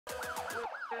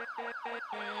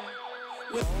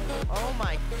Oh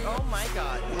my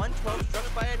God! 112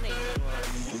 struck by a nation.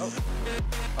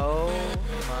 Oh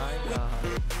my God!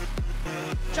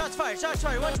 Shots fired! Shots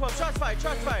fired! 112! Shots fired!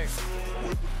 Shots fired!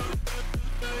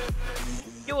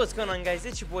 Yo, what's going on, guys?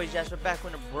 It's your boy Jazper back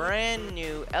with a brand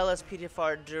new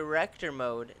LSPDFR director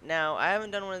mode. Now, I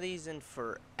haven't done one of these in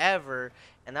forever,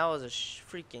 and that was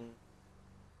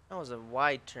that was a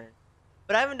wide turn.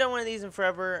 But I haven't done one of these in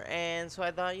forever, and so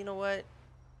I thought, you know what?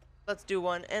 Let's do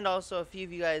one. And also, a few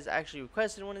of you guys actually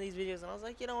requested one of these videos, and I was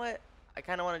like, you know what? I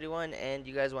kind of want to do one, and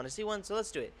you guys want to see one, so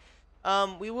let's do it.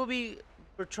 We will be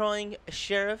patrolling a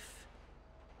sheriff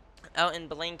out in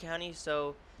Blaine County,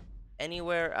 so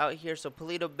anywhere out here, so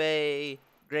Paleto Bay,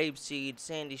 Grapeseed,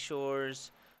 Sandy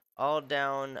Shores, all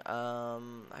down,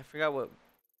 I forgot what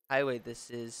highway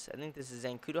this is. I think this is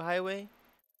Zancudo Highway.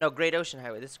 No, Great Ocean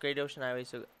Highway. This is Great Ocean Highway,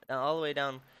 so all the way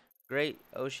down Great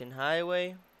Ocean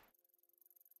Highway.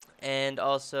 And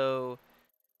also,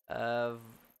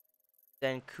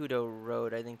 Zancudo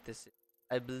Road, I think this is,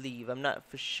 I believe, I'm not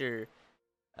for sure.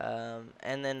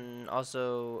 And then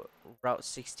also Route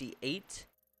 68.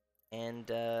 And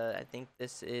I think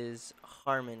this is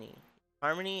Harmony,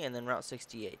 and then Route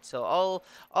 68. So all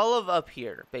of up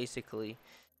here basically,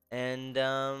 and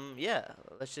yeah,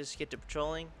 let's just get to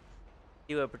patrolling,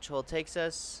 see where patrol takes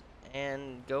us,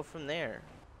 and go from there.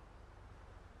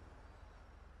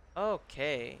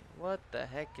 Okay, what the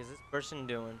heck is this person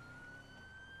doing?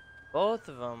 Both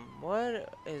of them.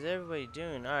 What is everybody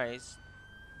doing? All right,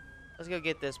 let's go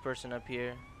get this person up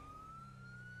here.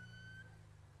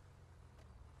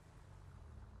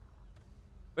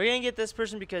 We're gonna get this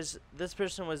person because this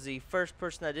person was the first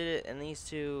person that did it, and these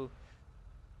two,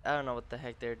 I don't know what the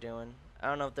heck they're doing. I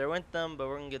don't know if they're with them, but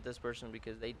we're gonna get this person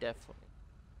because they definitely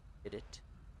did it.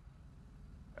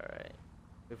 Alright.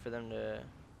 Wait for them to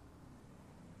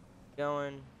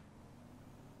going.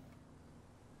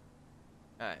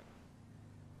 Alright.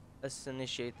 Let's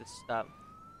initiate the stop.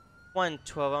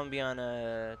 112, I'm gonna be on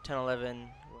a 1011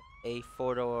 with a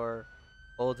 4-door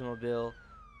Oldsmobile.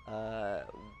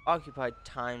 Occupied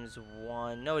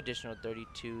 ×1, no additional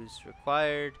 32s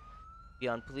required. Be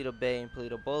on Paleto Bay and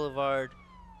Paleto Boulevard.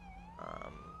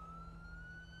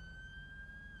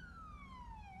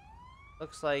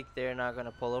 Looks like they're not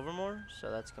gonna pull over more, so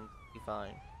that's completely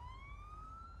fine.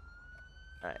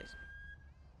 Alright.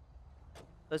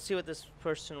 Let's see what this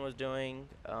person was doing.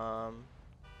 Hello,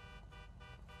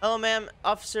 ma'am.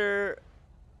 Officer,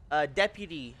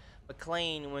 Deputy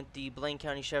McLean with the Blaine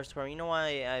County Sheriff's Department. You know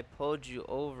why I pulled you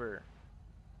over?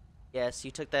 Yes, you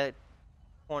took that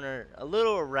corner a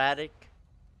little erratic.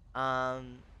 Yeah,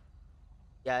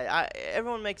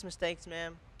 everyone makes mistakes,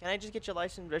 ma'am. Can I just get your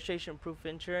license, registration, proof of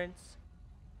insurance?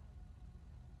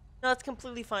 No, that's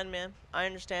completely fine, ma'am. I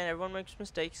understand everyone makes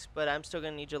mistakes, but I'm still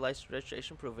gonna need your license,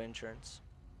 registration, proof of insurance.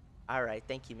 Alright,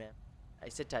 thank you, ma'am. I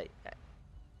sit tight.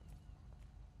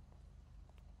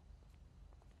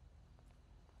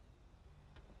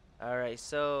 Alright,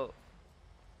 so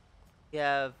we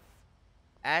have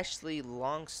Ashley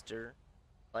Longster,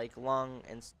 like long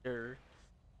and stir.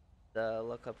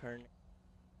 Look up her name.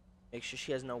 Make sure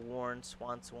she has no warrants,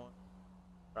 wants one,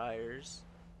 priors.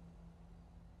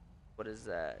 What is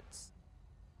that?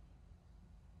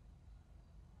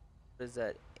 What is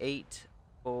that?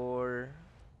 8-4.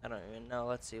 I don't even know.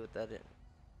 Let's see what that is.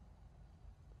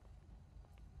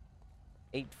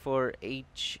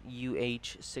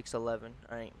 84HUH 611.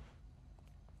 Alright.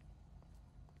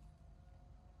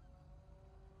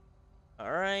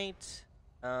 Alright.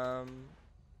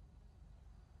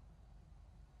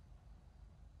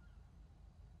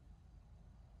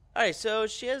 Alright, so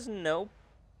she has no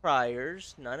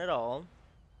priors, none at all.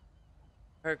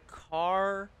 Her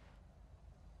car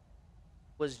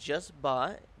was just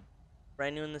bought,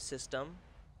 brand new in the system,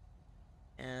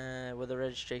 where the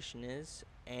registration is,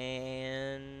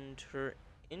 and her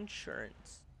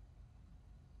insurance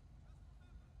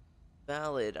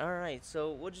valid. Alright,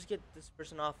 so we'll just get this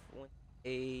person off with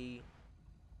a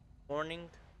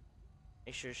warning.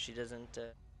 Make sure she doesn't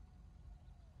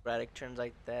erratic turns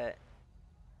like that.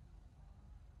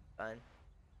 Fine.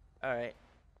 Alright.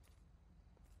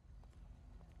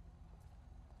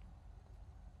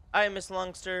 Alright, Miss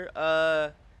Longster.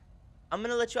 I'm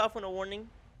gonna let you off on a warning.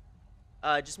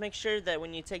 Just make sure that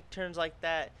when you take turns like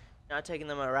that, you're not taking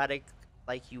them erratic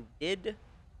like you did.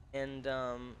 And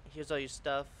here's all your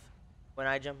stuff. When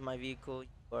I jump in my vehicle,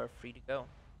 you are free to go.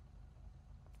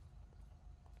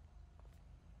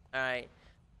 Alright.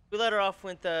 We let her off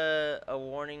with a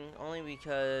warning only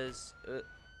because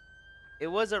it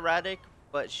was erratic,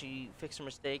 but she fixed her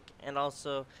mistake, and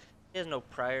also she has no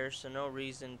prior, so no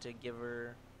reason to give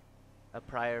her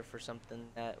prior for something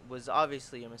that was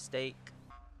obviously a mistake.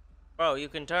 Bro, you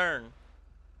can turn.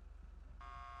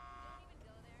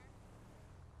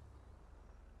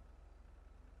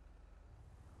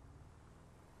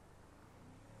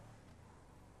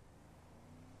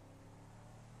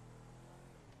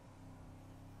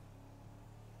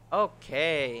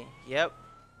 Okay, yep.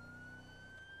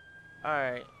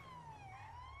 Alright.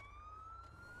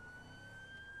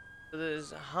 So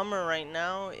this Hummer right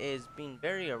now is being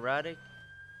very erratic.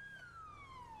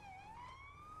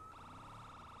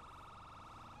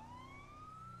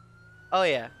 Oh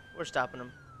yeah, we're stopping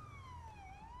him.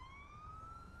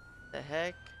 The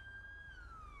heck?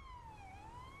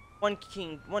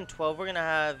 112, we're gonna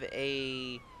have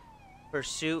a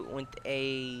pursuit with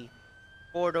a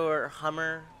four-door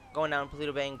Hummer going down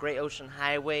Paleto Bay and Great Ocean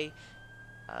Highway.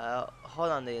 Hold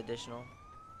on the additional.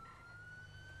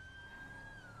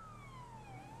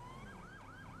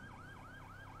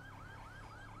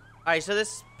 Alright, so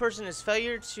this person is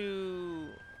failure to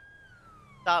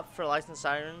stop for license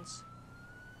sirens.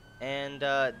 And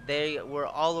they were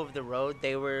all over the road.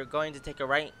 They were going to take a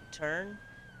right turn.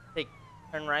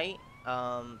 Turn right.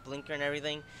 Blinker and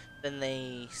everything. Then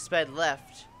they sped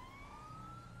left.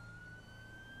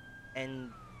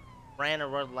 And ran a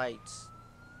red lights.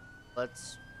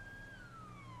 Let's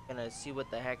gonna see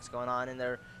what the heck's going on. And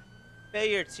their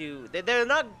failure to... They're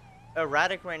not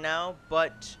erratic right now,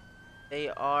 but they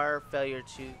are failure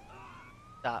to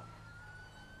stop.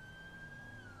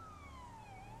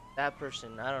 That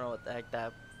person, I don't know what the heck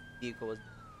that vehicle was.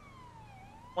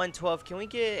 112, can we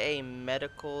get a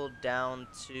medical down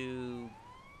to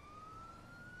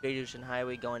Great Ocean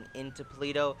Highway going into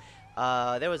Paleto?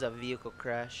 There was a vehicle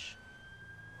crash.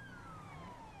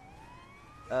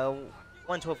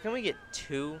 112, can we get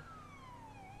 2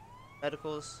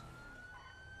 medicals?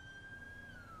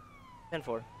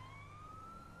 10-4.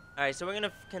 Alright, so we're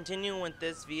gonna continue with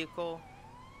this vehicle.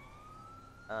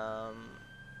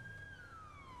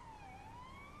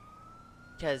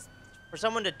 Because for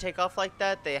someone to take off like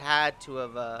that, they had to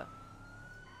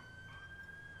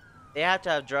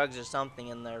have drugs or something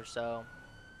in there. So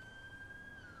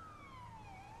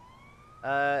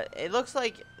it looks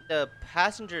like the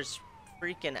passenger's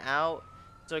freaking out,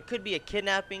 so it could be a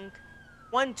kidnapping.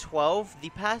 112, the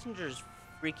passenger's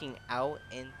freaking out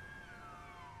in the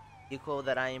vehicle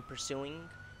that I am pursuing,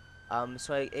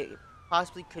 so it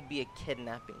possibly could be a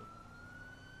kidnapping.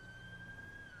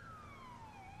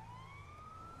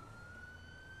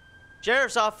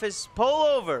 Sheriff's office, pull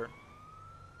over.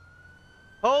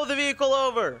 Pull the vehicle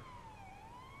over.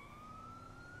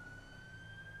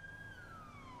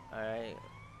 Alright.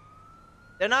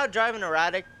 They're not driving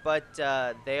erratic, but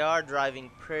they are driving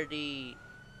pretty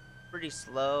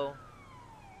slow.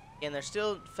 And they're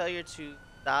still failure to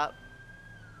stop.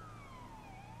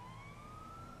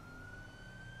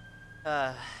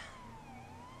 I'm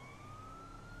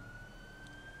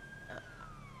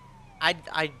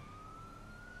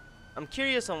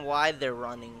curious on why they're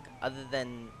running, other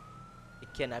than the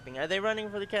kidnapping. Are they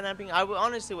running for the kidnapping? I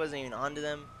honestly wasn't even onto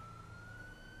them.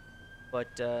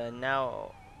 But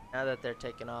now that they're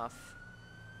taking off,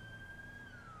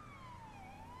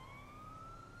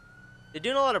 they're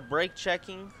doing a lot of brake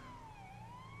checking.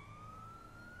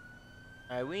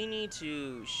 Alright, we need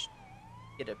to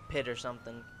get a pit or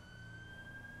something.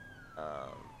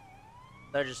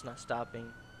 They're just not stopping.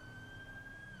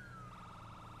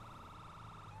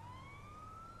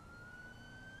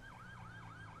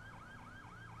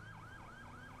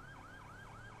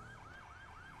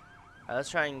 Let's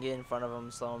try and get in front of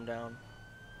them, slow them down.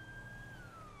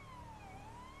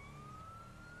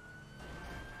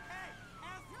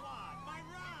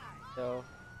 So,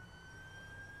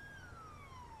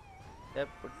 yep.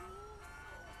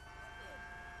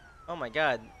 Oh my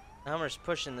God, the Hummer's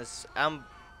pushing this. I'm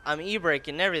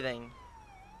e-braking and everything.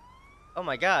 Oh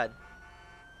my God.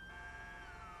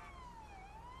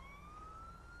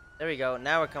 There we go.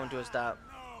 Now we're coming to a stop.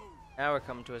 Now we're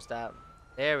coming to a stop.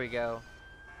 There we go.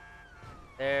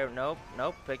 There, nope,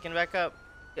 picking back up.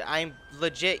 I'm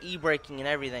legit e-braking and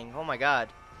everything. Oh my God.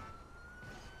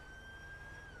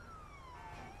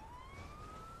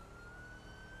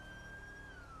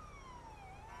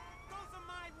 Those are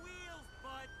my wheels,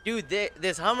 bud. Dude,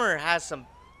 this Hummer has some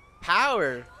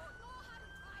power.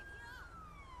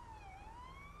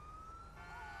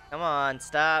 Come on,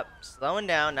 stop. Slowing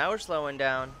down. Now we're slowing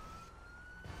down.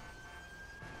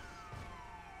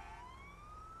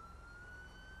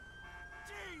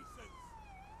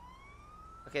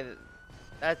 Okay,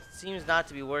 that seems not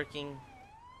to be working.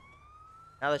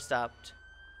 Now they're stopped.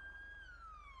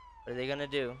 What are they gonna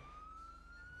do?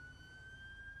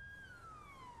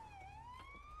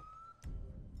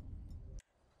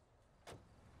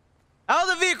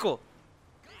 vehicle!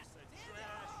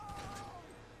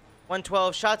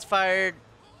 112, shots fired.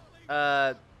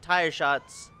 Tire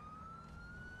shots.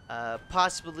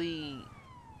 Possibly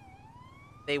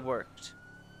they worked.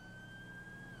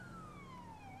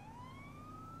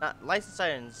 Not license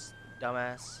sirens,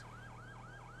 dumbass.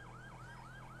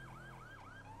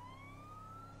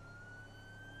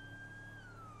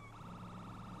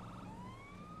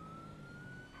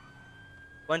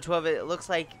 $112, it looks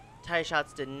like tire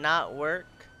shots did not work.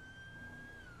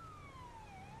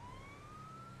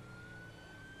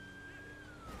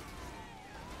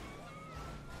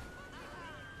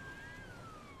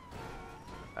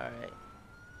 Alright.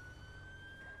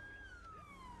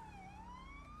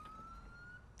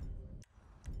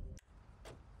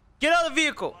 Get out of the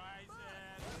vehicle!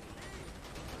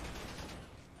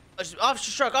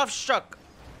 Officer struck, officer struck!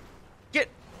 Get!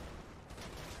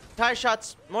 Tire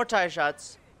shots, more tire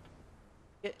shots.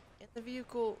 Get in the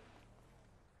vehicle.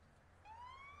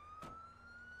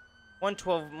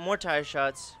 112, more tire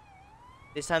shots.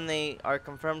 This time they are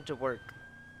confirmed to work.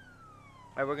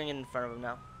 Alright, we're gonna get in front of him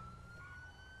now.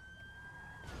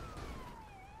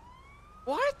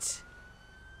 What?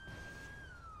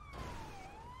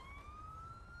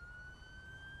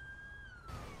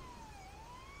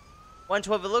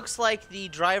 $112, it looks like the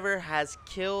driver has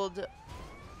killed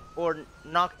or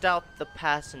knocked out the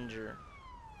passenger.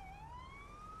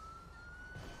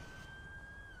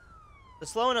 The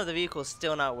slowing of the vehicle is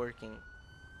still not working.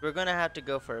 We're gonna have to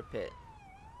go for a pit.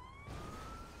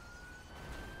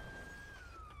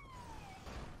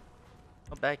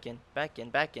 Oh, back in, back in,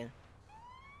 back in.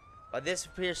 But this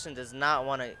person does not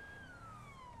want to.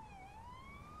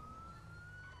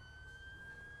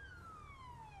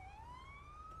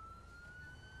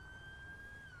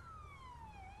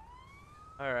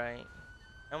 All right,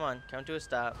 come on, come to a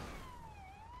stop.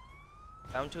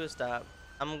 Come to a stop.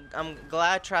 I'm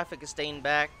glad traffic is staying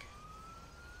back.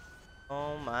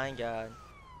 Oh my God,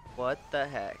 what the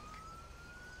heck?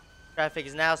 Traffic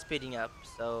is now speeding up,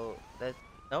 so that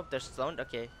nope, they're slowing.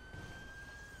 Okay.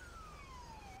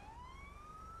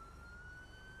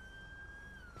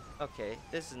 Okay,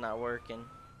 this is not working.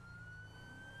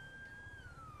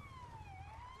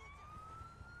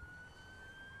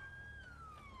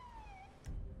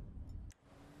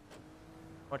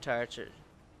 More tire charge.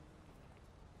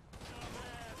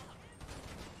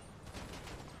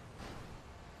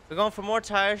 We're going for more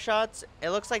tire shots. It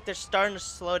looks like they're starting to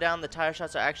slow down. The tire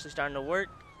shots are actually starting to work.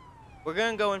 We're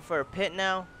gonna go in for a pit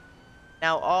now.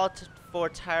 Now all four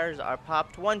tires are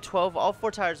popped. 112, all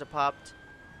four tires are popped.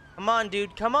 Come on,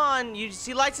 dude. Come on. You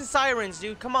see lights and sirens,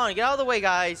 dude. Come on. Get out of the way,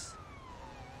 guys.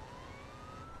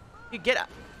 Dude, get out.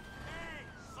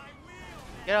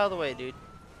 Get out of the way, dude.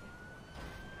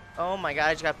 Oh my God,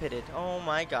 I just got pitted. Oh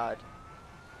my God.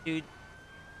 Dude.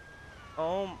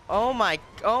 Oh my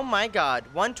God.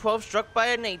 112 struck by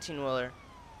an 18-wheeler.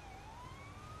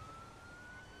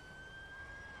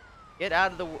 Get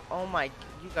out of the, oh my,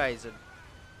 you guys are.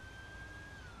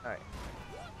 All right.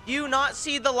 Do you not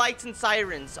see the lights and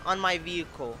sirens on my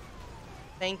vehicle?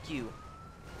 Thank you.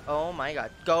 Oh my God.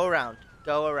 Go around.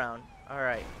 Go around. All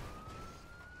right.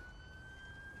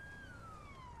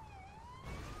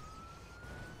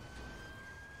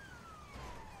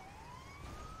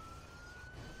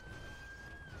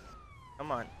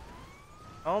 Come on.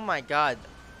 Oh my God.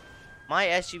 My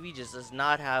SUV just does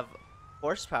not have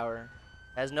horsepower.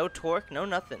 Has no torque, no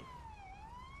nothing.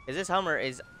 Cause this Hummer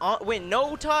is on with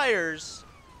no tires.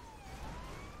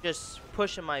 Just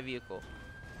pushing my vehicle.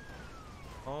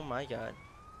 Oh my God.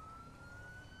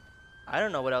 I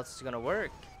don't know what else is gonna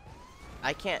work.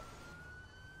 I can't.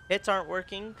 Hits aren't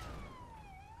working.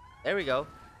 There we go.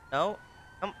 No.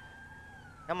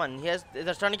 Come on.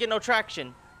 They're starting to get no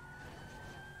traction.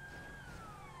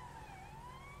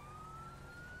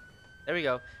 There we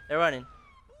go. They're running.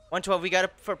 112. We got a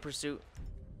foot pursuit.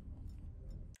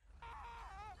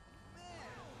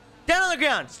 Down on the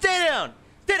ground. Stay down.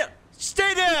 Stay down.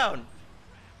 Stay down.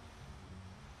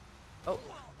 Oh.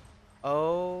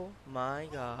 Oh my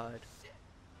God.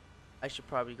 I should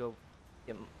probably go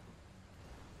get him.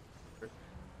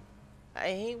 I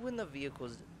hate when the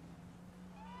vehicles.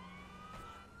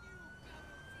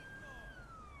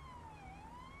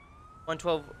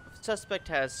 112. Suspect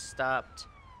has stopped.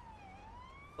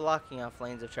 Blocking off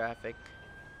lanes of traffic.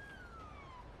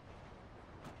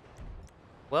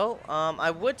 Well, I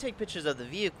would take pictures of the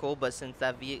vehicle, but since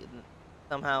that vehicle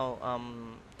somehow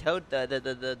towed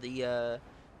the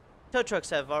tow trucks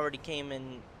have already came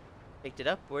and picked it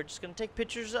up, we're just gonna take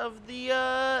pictures of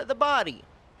the body.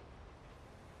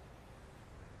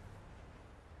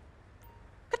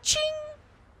 Ka-ching!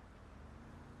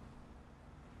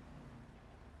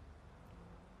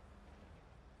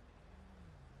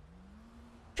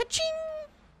 Ka-ching!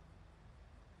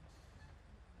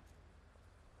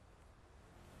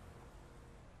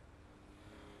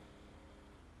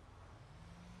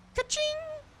 Ka-ching!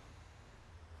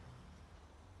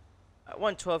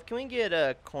 112, can we get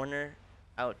a corner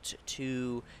out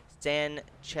to San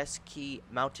Chesky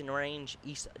Mountain Range,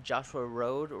 East Joshua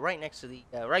Road, right next to the,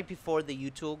 right before the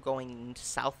U-Tool going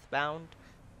southbound?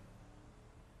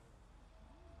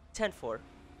 10-4.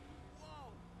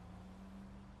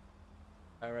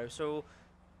 Alright, so,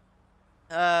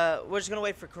 we're just gonna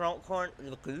wait for corner,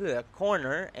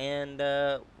 and,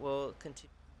 we'll continue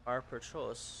our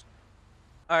patrols.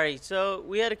 Alright, so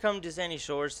we had to come to Sandy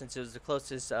Shores since it was the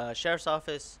closest, sheriff's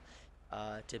office,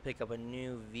 to pick up a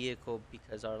new vehicle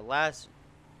because our last,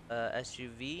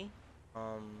 SUV,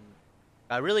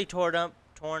 got really torn up,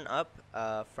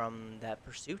 from that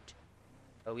pursuit.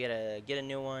 So we had to get a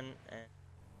new one and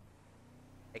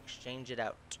exchange it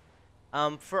out.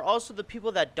 For also the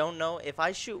people that don't know, if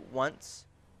I shoot once,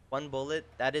 one bullet,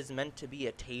 that is meant to be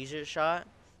a taser shot.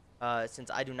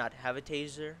 Since I do not have a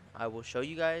taser, I will show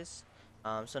you guys.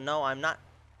 So no, I'm not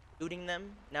shooting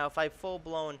them. Now, if I full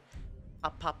blown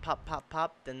pop, pop, pop, pop,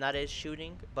 pop, then that is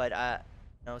shooting. But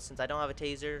no, since I don't have a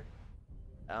taser,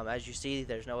 as you see,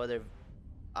 there's no other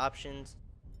options.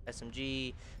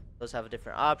 SMG, those have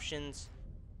different options.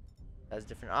 Has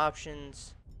different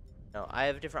options. No, I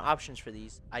have different options for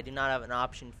these. I do not have an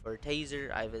option for a taser.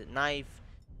 I have a knife.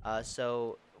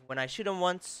 So when I shoot them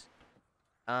once,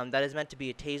 that is meant to be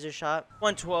a taser shot.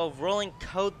 112, rolling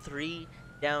code 3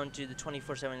 down to the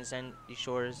 24/7 Sandy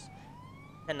Shores,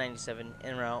 1097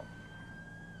 en route.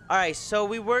 Alright, so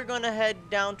we were going to head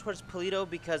down towards Polito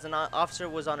because an officer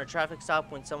was on a traffic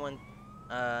stop when someone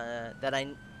that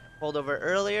I pulled over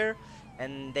earlier,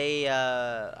 and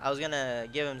I was going to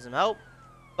give him some help,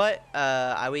 but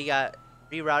we got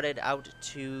rerouted out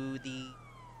to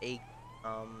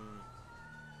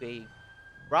a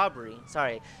robbery.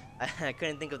 Sorry, I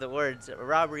couldn't think of the words. A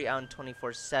robbery on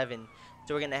 24/7.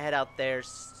 So we're gonna head out there,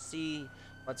 see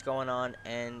what's going on,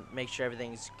 and make sure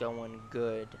everything's going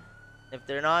good. If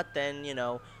they're not, then, you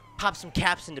know, pop some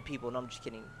caps into people. No, I'm just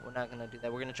kidding. We're not gonna do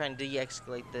that. We're gonna try and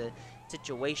de-escalate the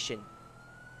situation.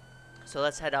 So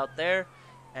let's head out there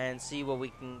and see what we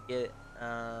can get.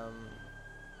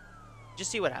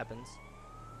 Just see what happens.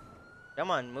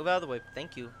 Come on, move out of the way.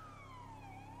 Thank you.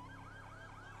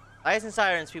 Lights and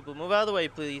sirens, people. Move out of the way,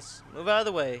 please. Move out of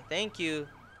the way. Thank you.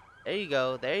 There you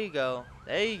go. There you go.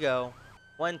 There you go.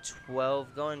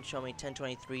 112. Go and show me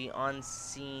 1023 on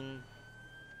scene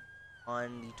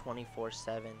on the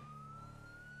 24/7.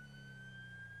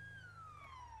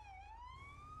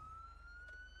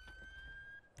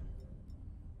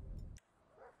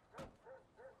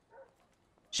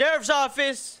 Sheriff's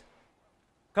office.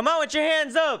 Come on with your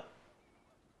hands up.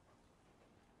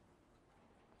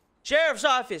 Sheriff's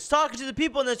office. Talking to the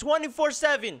people in the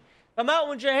 24/7. Come out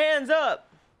with your hands up.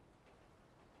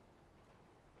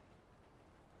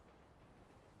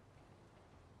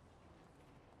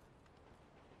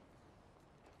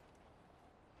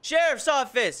 Sheriff's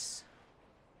office.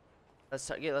 Let's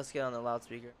get on the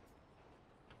loudspeaker.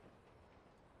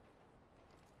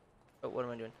 Oh, what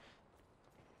am I doing?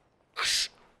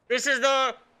 This is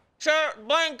the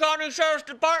Blaine County Sheriff's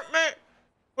Department.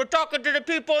 We're talking to the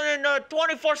people in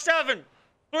 24/7.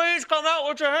 Please come out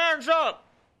with your hands up.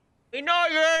 We know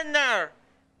you're in there.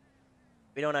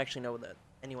 We don't actually know that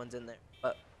anyone's in there,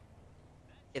 but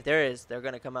if there is, they're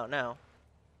gonna come out now.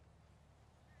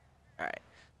 All right,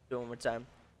 do it one more time.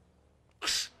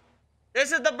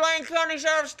 This is the Blaine County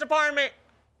Sheriff's Department,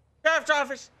 Sheriff's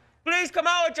Office. Please come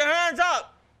out with your hands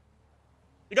up.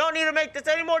 You don't need to make this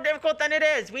any more difficult than it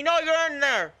is. We know you're in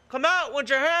there. Come out with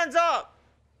your hands up.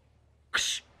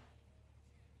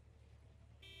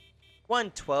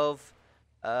 112.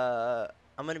 I'm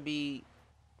gonna be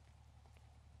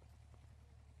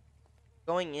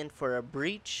going in for a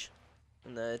breach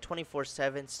in the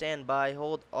 24/7. Stand by.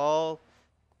 Hold all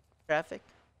traffic.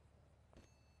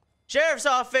 Sheriff's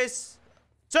office.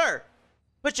 Sir,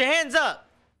 put your hands up.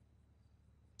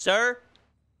 Sir.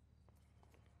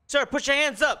 Sir, put your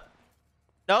hands up.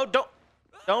 No,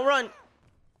 don't run.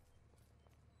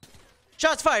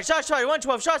 Shots fired. Shots fired.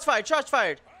 112. Shots fired. Shots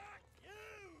fired.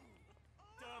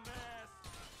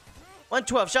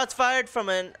 112. Shots fired from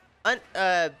an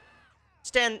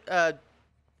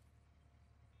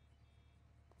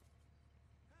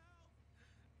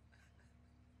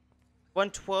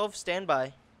 112. Stand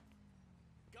by.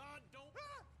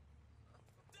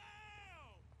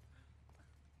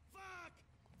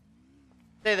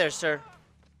 Stay there, sir.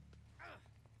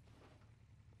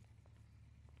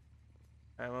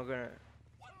 Alright, we're gonna...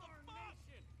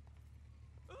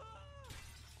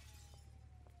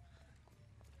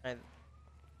 I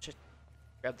should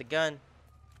grab the gun.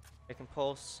 I can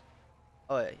pulse.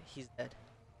 Oh, yeah, he's dead.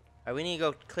 Alright, we need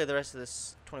to go clear the rest of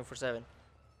this 24/7.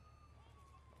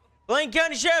 Blaine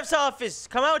County Sheriff's Office!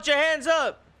 Come out with your hands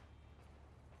up!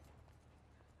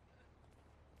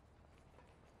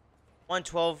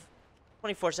 112,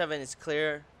 24/7 is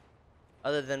clear.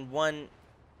 Other than one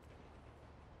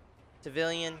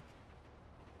civilian.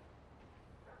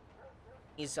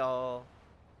 He has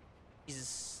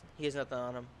nothing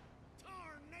on him.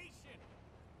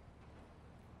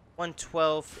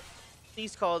 112,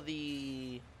 please call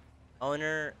the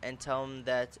owner and tell him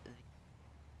that the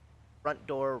front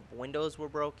door windows were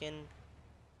broken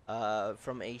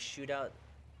from a shootout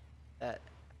that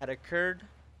had occurred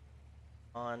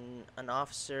on an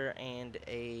officer and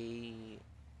a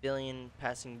civilian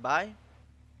passing by.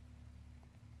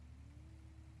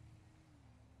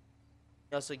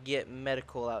 You also get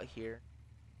medical out here.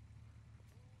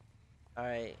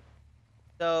 Alright.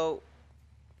 So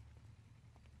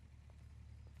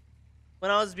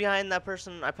when I was behind that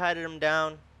person, I patted him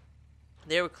down.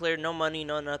 They were clear, no money,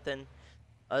 no nothing.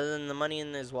 Other than the money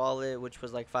in his wallet, which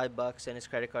was like $5, and his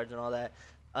credit cards and all that.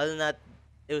 Other than that,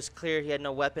 it was clear he had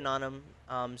no weapon on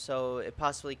him. So it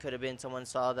possibly could have been someone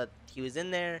saw that he was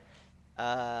in there.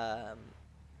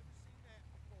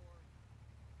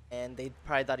 And they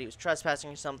probably thought he was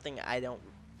trespassing or something. I don't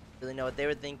really know what they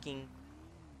were thinking.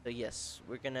 So yes,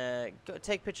 we're gonna go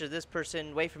take pictures of this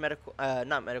person, wait for medical,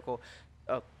 not medical.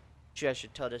 Oh, shoot, I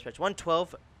should tell dispatch.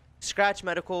 112, scratch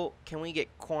medical. Can we get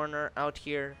coroner out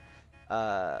here?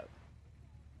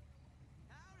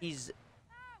 He's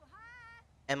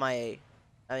MIA.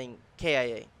 I mean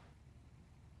KIA.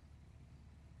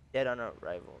 Dead on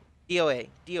arrival. DOA.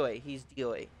 DOA. He's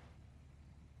DOA.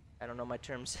 I don't know my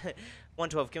terms.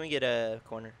 112. Can we get a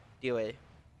corner? DOA.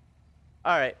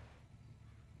 All right.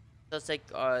 Let's take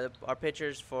our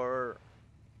pictures for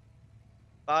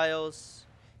files.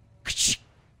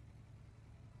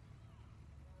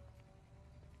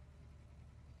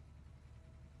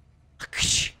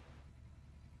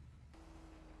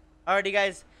 Alrighty,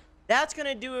 guys. That's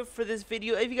gonna do it for this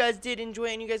video. If you guys did enjoy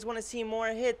it and you guys want to see more,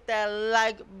 hit that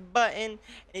like button. And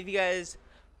if you guys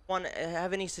want to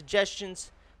have any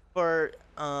suggestions for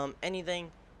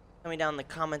anything, coming down in the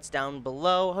comments down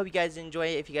below. Hope you guys enjoy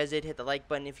it. If you guys did, hit the like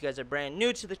button. If you guys are brand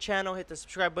new to the channel, hit the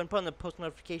subscribe button, put on the post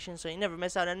notifications so you never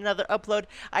miss out on another upload.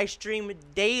 I stream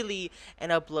daily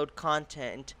and upload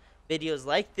content, videos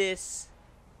like this.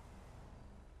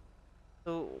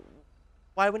 So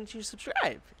why wouldn't you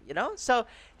subscribe? You know? So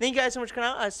thank you guys so much for coming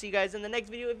out. I'll see you guys in the next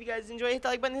video. If you guys enjoy, hit the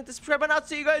like button, hit the subscribe button. I'll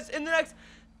see you guys in the next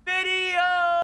video.